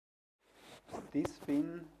This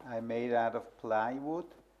fin I made out of plywood,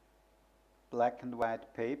 black and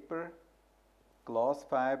white paper, glass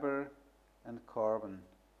fiber and carbon.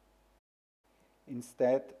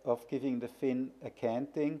 Instead of giving the fin a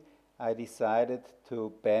canting, I decided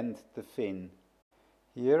to bend the fin.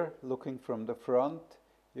 Here, looking from the front,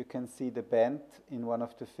 you can see the bend in one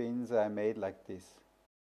of the fins I made like this.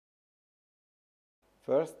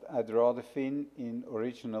 First, I draw the fin in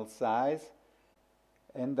original size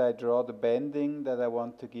and I draw the bending that I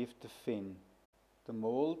want to give the fin. The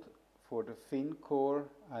mold for the fin core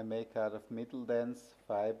I make out of middle dense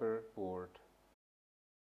fiber board.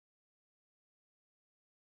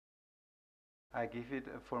 I give it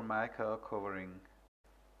a Formica covering.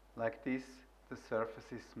 Like this, the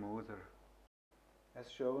surface is smoother.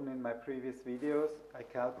 As shown in my previous videos, I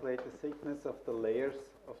calculate the thickness of the layers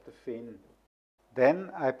of the fin.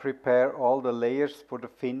 Then I prepare all the layers for the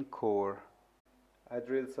fin core. I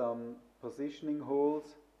drill some positioning holes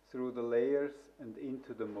through the layers and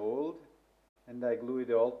into the mold, and I glue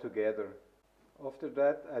it all together. After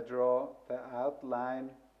that, I draw the outline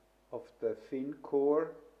of the fin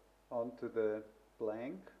core onto the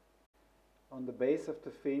blank. On the base of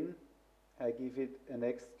the fin, I give it an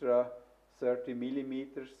extra 30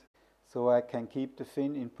 millimeters so I can keep the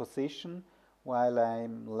fin in position while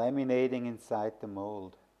I'm laminating inside the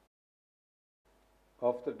mold.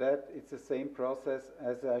 After that, it's the same process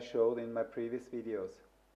as I showed in my previous videos.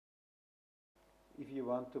 If you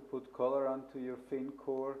want to put color onto your fin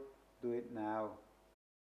core, do it now.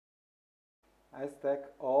 I stack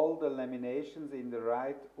all the laminations in the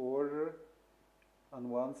right order on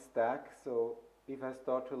one stack, so if I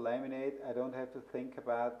start to laminate, I don't have to think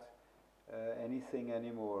about anything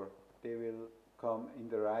anymore. They will come in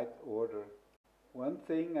the right order. One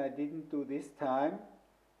thing I didn't do this time,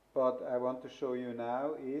 but I want to show you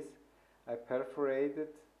now, is I perforated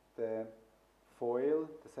the foil,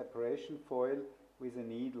 the separation foil, with a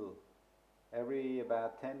needle. Every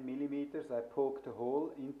about 10 millimeters I poked a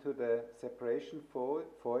hole into the separation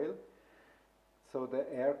foil so the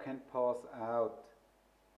air can pass out.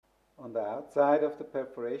 On the outside of the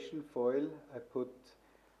perforation foil I put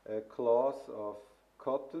a cloth of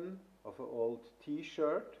cotton of an old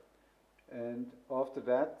t-shirt, and after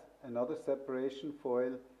that another separation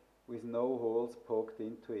foil with no holes poked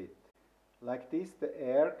into it. Like this, the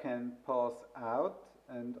air can pass out,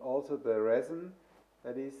 and also the resin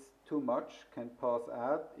that is too much can pass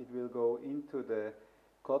out. It will go into the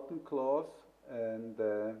cotton cloth, and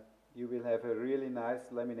you will have a really nice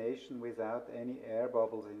lamination without any air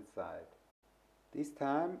bubbles inside. This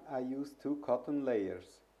time I used 2 cotton layers,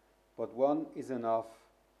 but one is enough.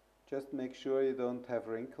 Just make sure you don't have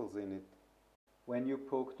wrinkles in it. When you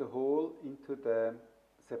poke the hole into the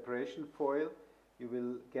separation foil, you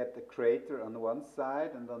will get a crater on one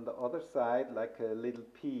side, and on the other side like a little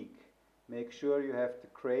peak. Make sure you have the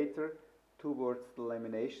crater towards the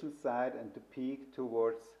lamination side and the peak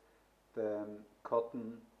towards the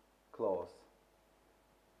cotton cloth.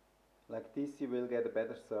 Like this you will get a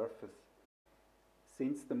better surface.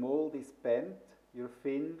 Since the mold is bent, your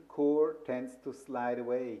fin core tends to slide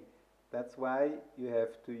away. That's why you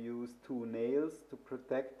have to use 2 nails to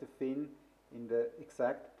protect the fin in the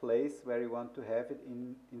exact place where you want to have it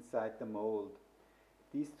inside the mold.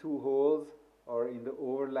 These 2 holes are in the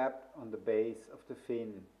overlap on the base of the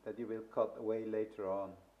fin that you will cut away later on.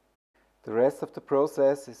 The rest of the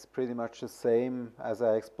process is pretty much the same as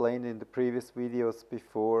I explained in the previous videos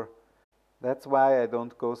before. That's why I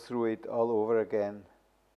don't go through it all over again.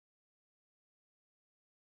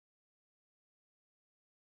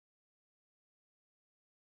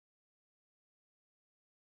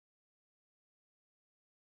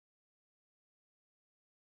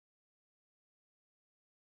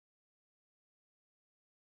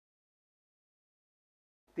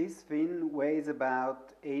 This fin weighs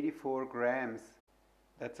about 84 grams.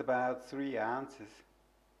 That's about 3 ounces.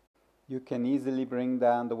 You can easily bring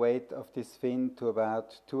down the weight of this fin to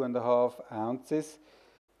about 2.5 ounces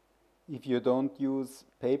if you don't use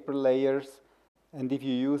paper layers and if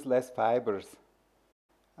you use less fibers.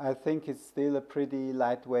 I think it's still a pretty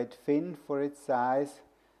lightweight fin for its size,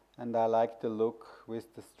 and I like the look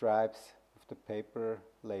with the stripes of the paper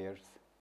layers.